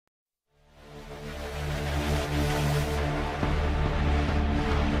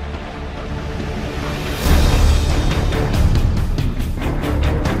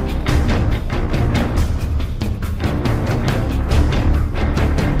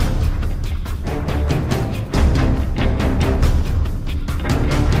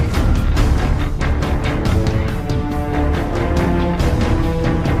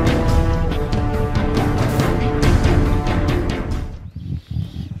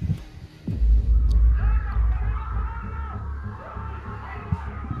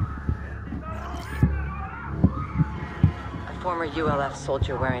former ULF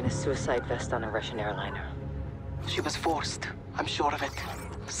soldier wearing a suicide vest on a Russian airliner. She was forced. I'm sure of it.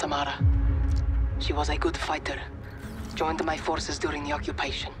 Samara. She was a good fighter. Joined my forces during the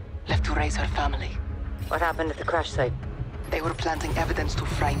occupation. Left to raise her family. What happened at the crash site? They were planting evidence to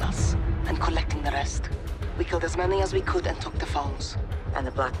frame us, and collecting the rest. We killed as many as we could and took the phones. And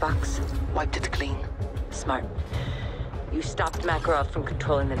the black box? Wiped it clean. Smart. You stopped Makarov from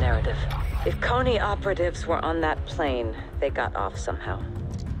controlling the narrative. If Coney operatives were on that plane, they got off somehow.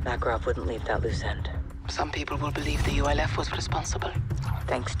 Makarov wouldn't leave that loose end. Some people will believe the ULF was responsible.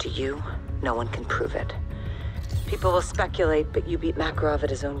 Thanks to you, no one can prove it. People will speculate, but you beat Makarov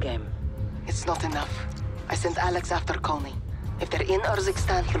at his own game. It's not enough. I sent Alex after Coney. If they're in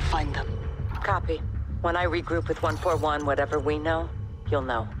Urzikstan, he'll find them. Copy. When I regroup with 141, whatever we know, you'll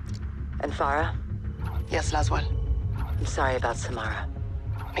know. And Farah? Yes, Laswell. I'm sorry about Samara.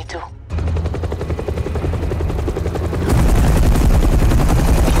 Me too.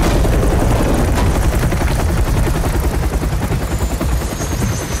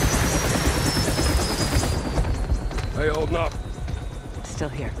 Hey, holding up. Still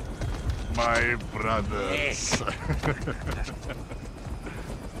here. My brothers.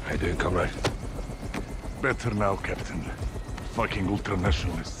 How you doing, comrade? Better now, Captain. Fucking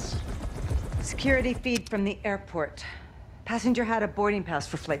ultranationalists. Security feed from the airport. Passenger had a boarding pass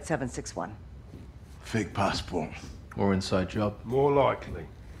for Flight 761. Fake passport. Or inside job. More likely.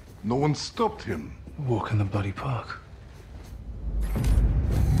 No one stopped him. Walk in the bloody park.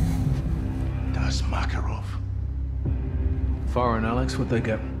 That's Makarov. Farah and Alex, what'd they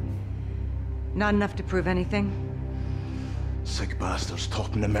get? Not enough to prove anything? Sick bastards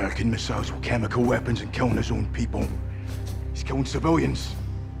topping American missiles with chemical weapons and killing his own people. He's killing civilians.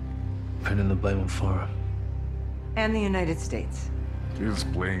 Pinning the blame on Farah. And the United States. He's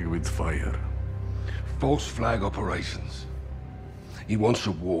playing with fire. False flag operations. He wants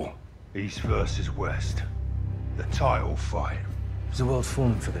a war. East versus West. The title fight. Is the world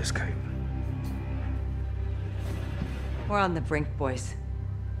falling for this, Kate? We're on the brink, boys.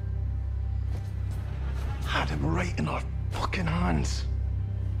 Had him right in our fucking hands.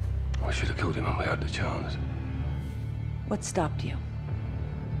 I should have killed him when we had the chance. What stopped you?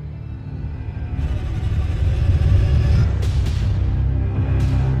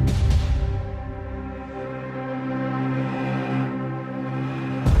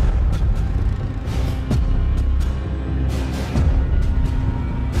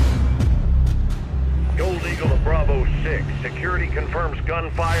 Bravo 6. Security confirms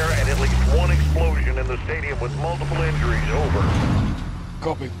gunfire and at least one explosion in the stadium with multiple injuries. Over.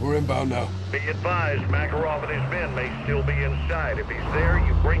 Copy. We're inbound now. Be advised, Makarov and his men may still be inside. If he's there,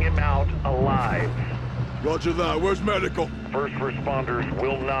 you bring him out alive. Roger that. Where's medical? First responders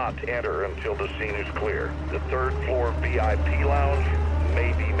will not enter until the scene is clear. The third floor VIP lounge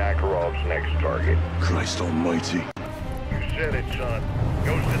may be Makarov's next target. Christ almighty. You said it, son.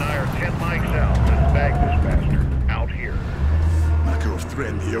 Ghost and I are 10 mics out. Let's bag this bastard. Out here. Makarov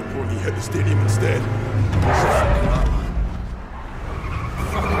threatened the airport and he hit the stadium instead.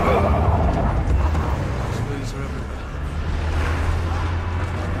 Civilians are everywhere.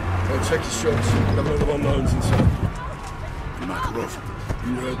 Go check your shots. Got a lot of unknowns inside. Makarov.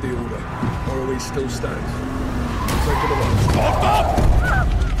 You heard the order. ROE still stands. Take it along.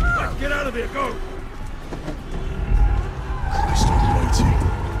 Stop! Get out of here, go! Christ almighty.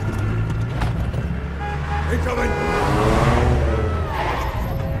 Incoming!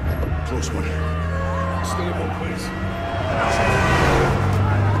 Close one. Stay in one, please.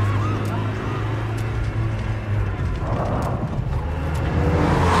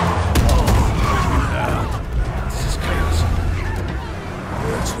 This is chaos.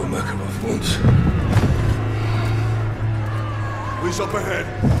 That's what Makarov wants. Police up ahead.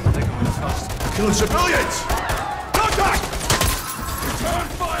 They're going fast. Killing civilians! Contact! Return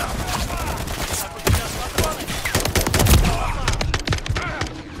fire!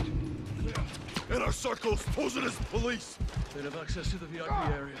 In our circles, posing as police. They have access to the VIP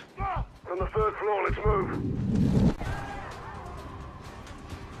area. From the third floor, let's move.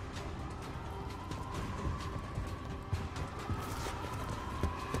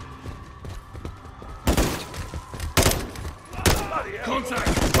 Contact!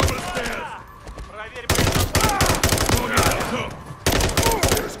 Over the stairs!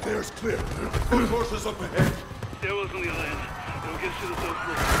 Stairs clear, it's clear. Both horses up ahead. Stairwells on the other end. It'll get you to the third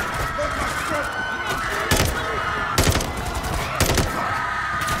floor.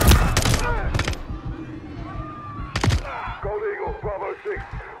 Gold Eagle, Bravo 6.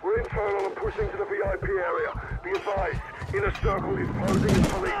 We're internal and pushing to the VIP area. Be advised, inner circle is closing and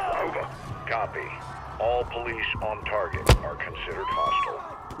police. Over. Copy. All police on target are considered hostile.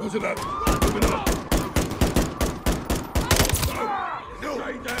 Close it up. Moving up. No.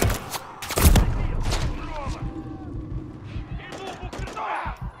 Stay down.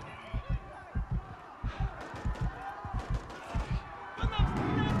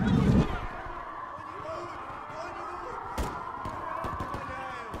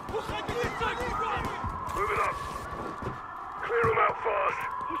 Move it up. Clear them out fast.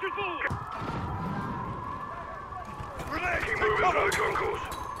 Push it forward. Keep moving through the concourse.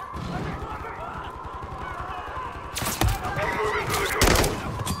 Keep moving through the concourse.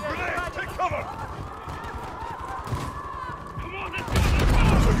 Grenade! Take cover! Come on, let's go.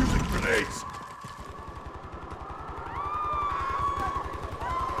 They're using grenades!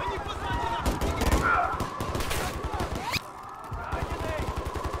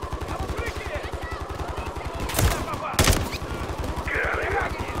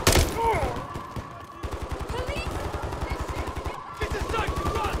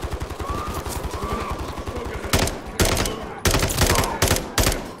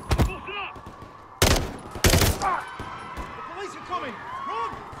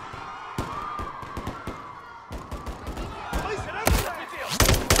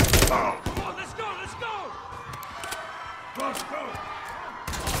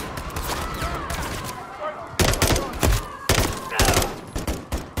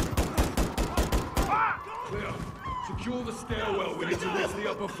 Secure the stairwell. We need to reach the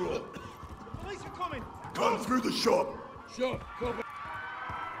upper floor. Police are coming. Come through the shop! Shot. Cover.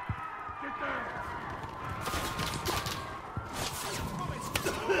 Get down.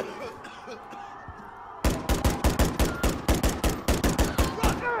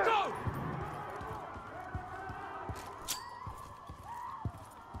 Go!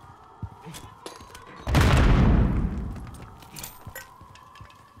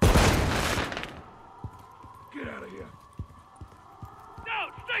 Get out of here.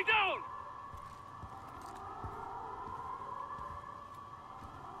 Down! Stay down!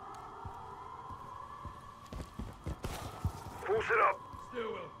 Force it up.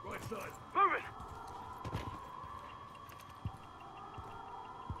 Stairwell. Right side. Move it!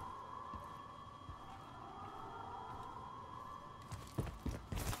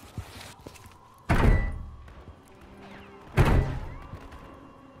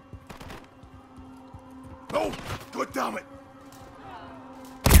 No! God damn it!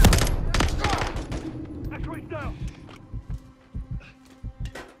 X-ray's down!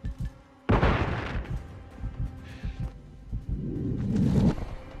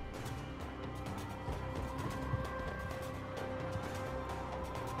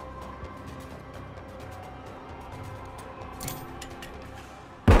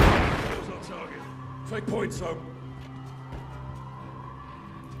 Those on target. Take point, son.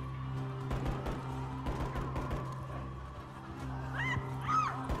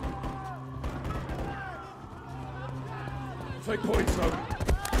 Take point, son.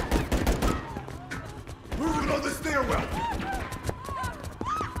 Moving on the stairwell!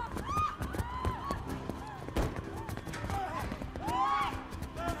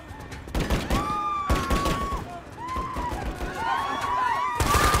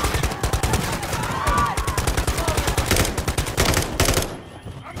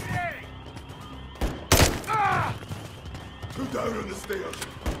 Two down on the stairs.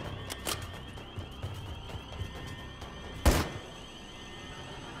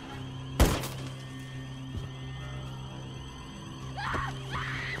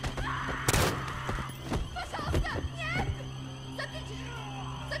 Пожалуйста, нет!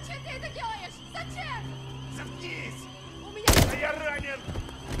 Зачем ты это делаешь? Зачем? Заткнись! У меня... Я ранен!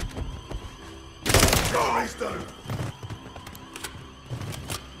 Charlie's down!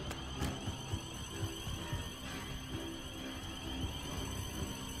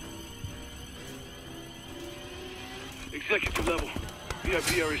 Executive level.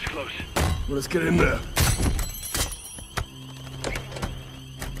 VIP area's close. Well, let's get in there.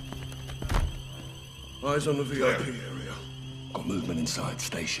 Eyes on the VIP area. Got movement inside.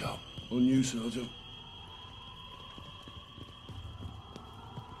 Stay sharp. On you, Sergeant.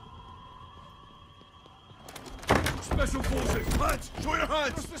 Special forces! Lads, show your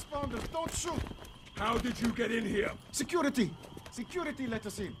hands! First responders, don't shoot! How did you get in here? Security! Security let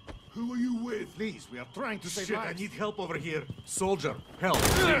us in. Who are you with? Please, we are trying to save Shit, lives. I need help over here. Soldier, help.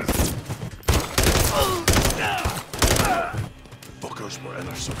 Fuckers were in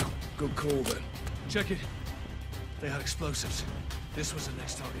our circle. Good call, then. Check it. They had explosives. This was the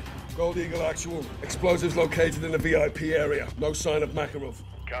next target. Gold Eagle actual. Explosives located in the VIP area. No sign of Makarov.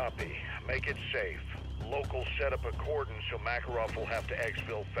 Copy. Make it safe. Locals set up a cordon so Makarov will have to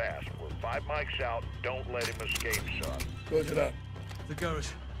exfil fast. We're 5 mics out. Don't let him escape, son. Roger that. The garage.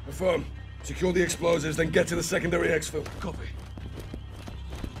 Affirm. Secure the explosives, then get to the secondary exfil. Copy.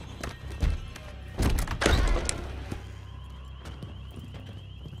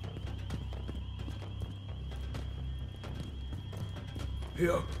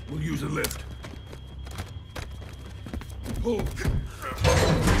 Here, we'll use a lift. Pull.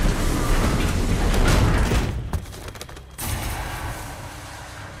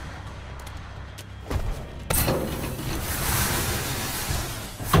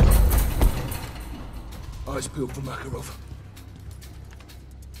 Eyes peeled for Makarov.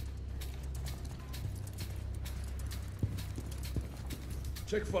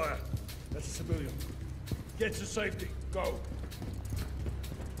 Check fire. That's a civilian. Get to safety. Go.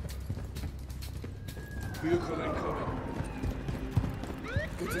 Vehicle incoming.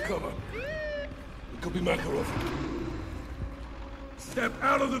 Get to cover. It could be Makarov. Step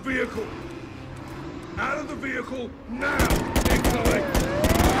out of the vehicle! Out of the vehicle, now! Incoming!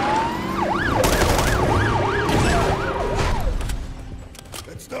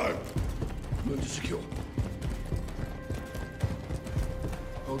 Let's start. Move to secure.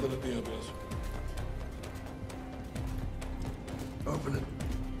 Hold it at the ambulance. Open it.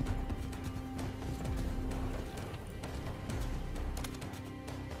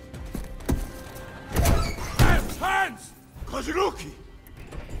 Hands! Kazuruki!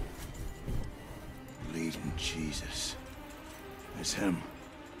 Bleeding Jesus. It's him.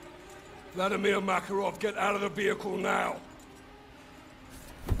 Vladimir Makarov, get out of the vehicle now!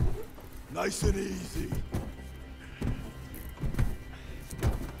 Nice and easy.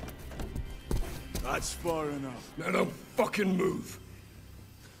 That's far enough. Now don't fucking move.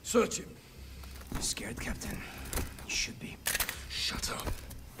 Search him. You scared, Captain? You should be. Shut up.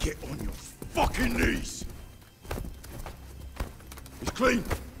 Get on your fucking knees! He's clean.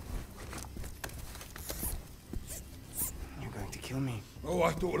 You're going to kill me. Oh,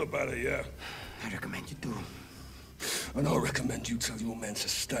 I thought about it, yeah. I recommend you do. And I recommend you tell your men to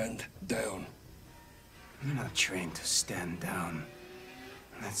stand down. You're not trained to stand down.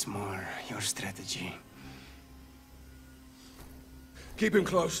 That's more your strategy. Keep him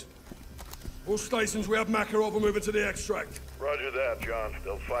close. All stations, we have Makarov moving to the extract. Roger that, John.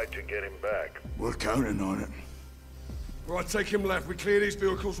 They'll fight to get him back. We're counting on it. Right, take him left. We clear these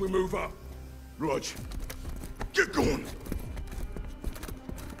vehicles, we move up. Rog, get going!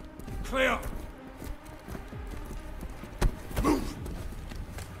 Clear! Move!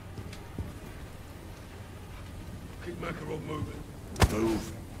 Keep Makarov moving.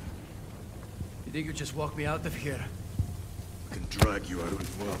 Move. You think you'll just walk me out of here? I can drag you out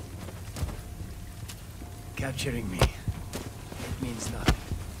as well. Capturing me. It means nothing.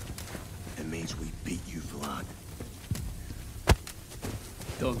 It means we beat you, Vlad.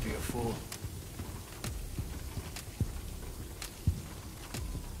 Don't be a fool.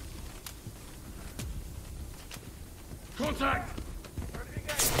 Contact!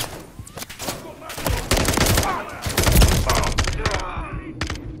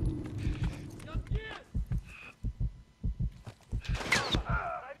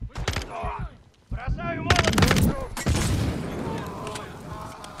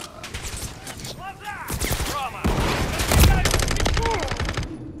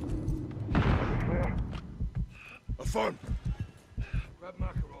 Affirm. Grab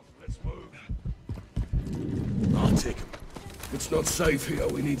Makarov, let's move. I'll take him. It's not safe here,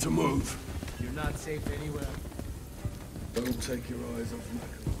 we need to move. You're not safe anywhere. Don't take your eyes off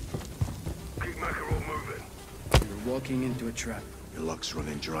Makarov. Keep Makarov moving. You're walking into a trap. Your luck's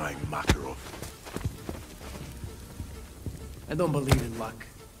running dry, Makarov. I don't believe in luck.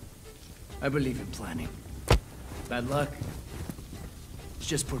 I believe in planning. Bad luck? It's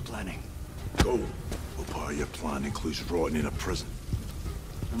just poor planning. Go. Well, part of your plan includes rotting in a prison.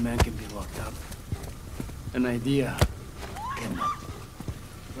 A man can be locked up. An idea cannot.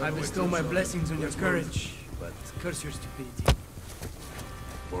 I bestow my blessings on your courage, but curse your stupidity.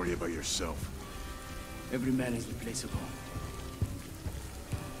 Worry about yourself. Every man is replaceable.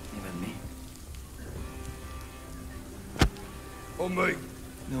 Even me. On me.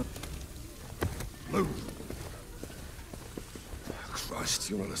 No. Move. Christ,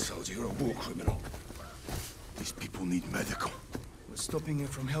 you're not a soldier, you're a war criminal. These people need medical. What's stopping you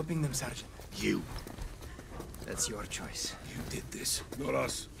from helping them, Sergeant? You. That's your choice. You did this. Not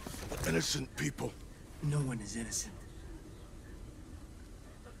us. Innocent people. No one is innocent.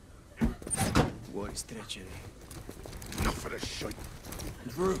 War is treachery. Enough of this shit.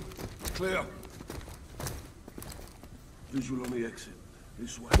 Through. Clear. Visual on the exit.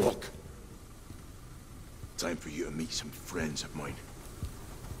 This way. Walk. Time for you to meet some friends of mine.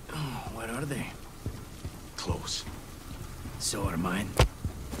 Oh, what are they? Close. So are mine.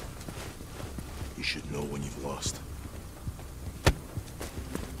 You should know when you've lost.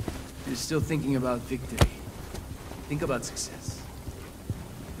 You're still thinking about victory. Think about success.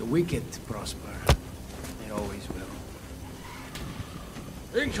 The wicked prosper. They always will.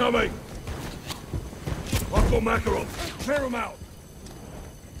 Incoming! Marco Makarov, clear him out!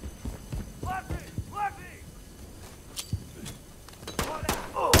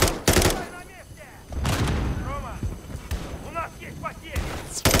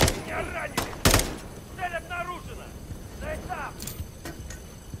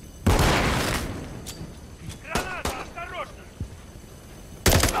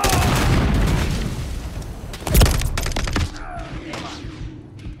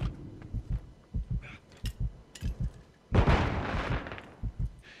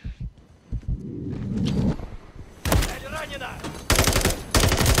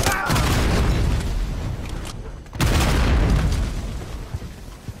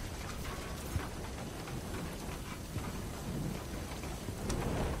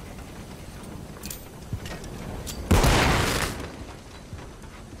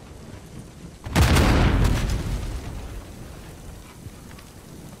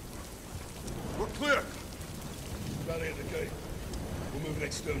 Clear! Down here at the gate. We're moving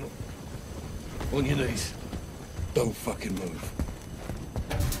external. On your knees. Don't fucking move.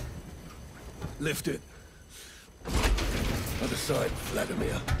 Lift it. Other side,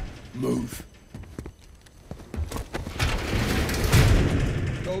 Vladimir. Move.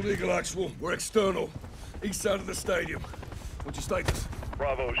 Gold Eagle Actual, we're external. East side of the stadium. What's your status?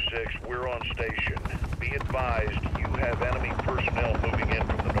 Bravo 6, we're on station. Be advised, you have enemy personnel moving in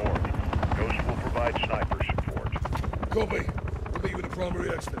from the north. Ghost will provide sniper support. Copy. We'll meet with the primary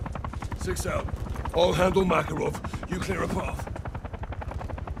exit. 6 out. I'll handle Makarov. You clear a path.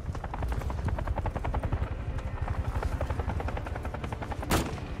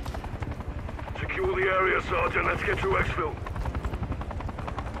 Secure the area, Sergeant. Let's get to exfil.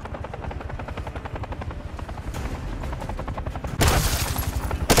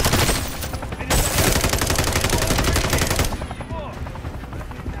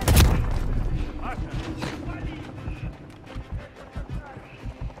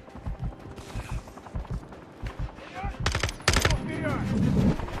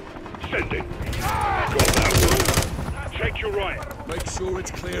 Sending. Got that one. Check your right. Make sure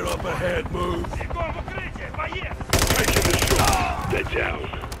it's clear up ahead. Move. Taking the shot. They're down.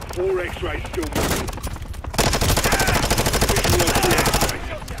 4 X-rays still moving. Visual on 3 X-rays.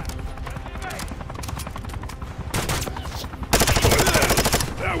 Shot down.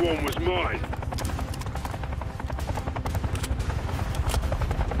 That one was mine.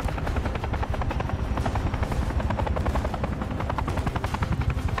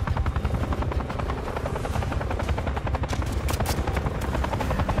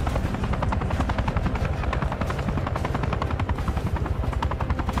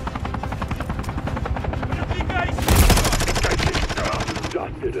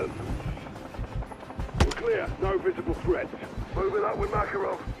 Dusted them. We're clear. No visible threats. Moving up with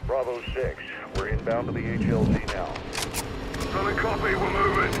Makarov. Bravo 6, we're inbound to the HLZ now. Solid copy. We're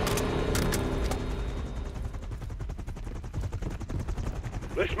moving.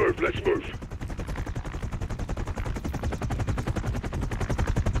 Let's move. Let's move.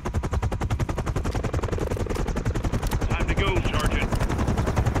 Time to go, Sergeant.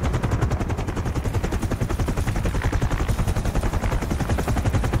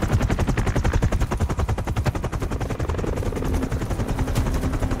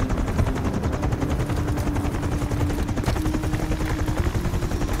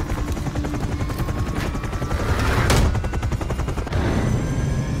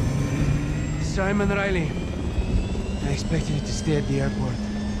 Simon Riley. I expected you to stay at the airport.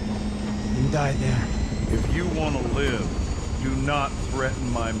 You died there. If you want to live, do not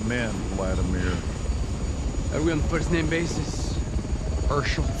threaten my men, Vladimir. Are we on first-name basis?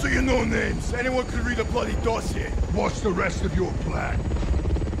 Herschel. So you know names. Anyone could read a bloody dossier. What's the rest of your plan?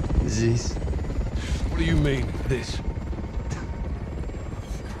 This. What do you mean, this?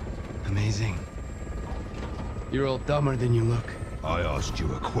 Amazing. You're all dumber than you look. I asked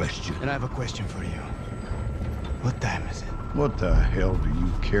you a question. And I have a question for you. What time is it? What the hell do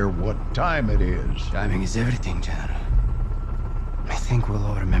you care what time it is? Timing is everything, General. I think we'll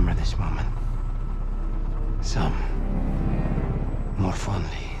all remember this moment. Some more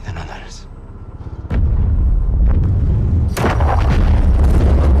fondly than others.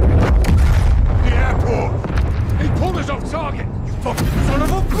 The airport! He pulled us off target! You fucking son of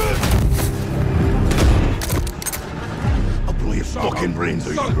a bitch! fucking brains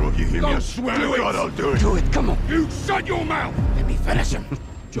out, either of you, hear me? I swear to God I'll do it. Do it, come on. You shut your mouth! Let me finish him.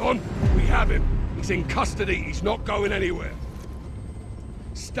 John, we have him. He's in custody. He's not going anywhere.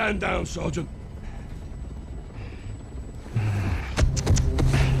 Stand down, Sergeant.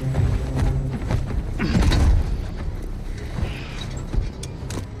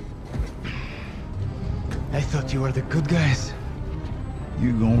 I thought you were the good guys.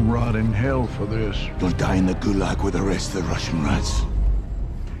 You gon' rot in hell for this. You'll die in the gulag with the rest of the Russian rats.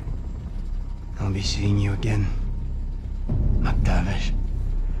 I'll be seeing you again, McTavish.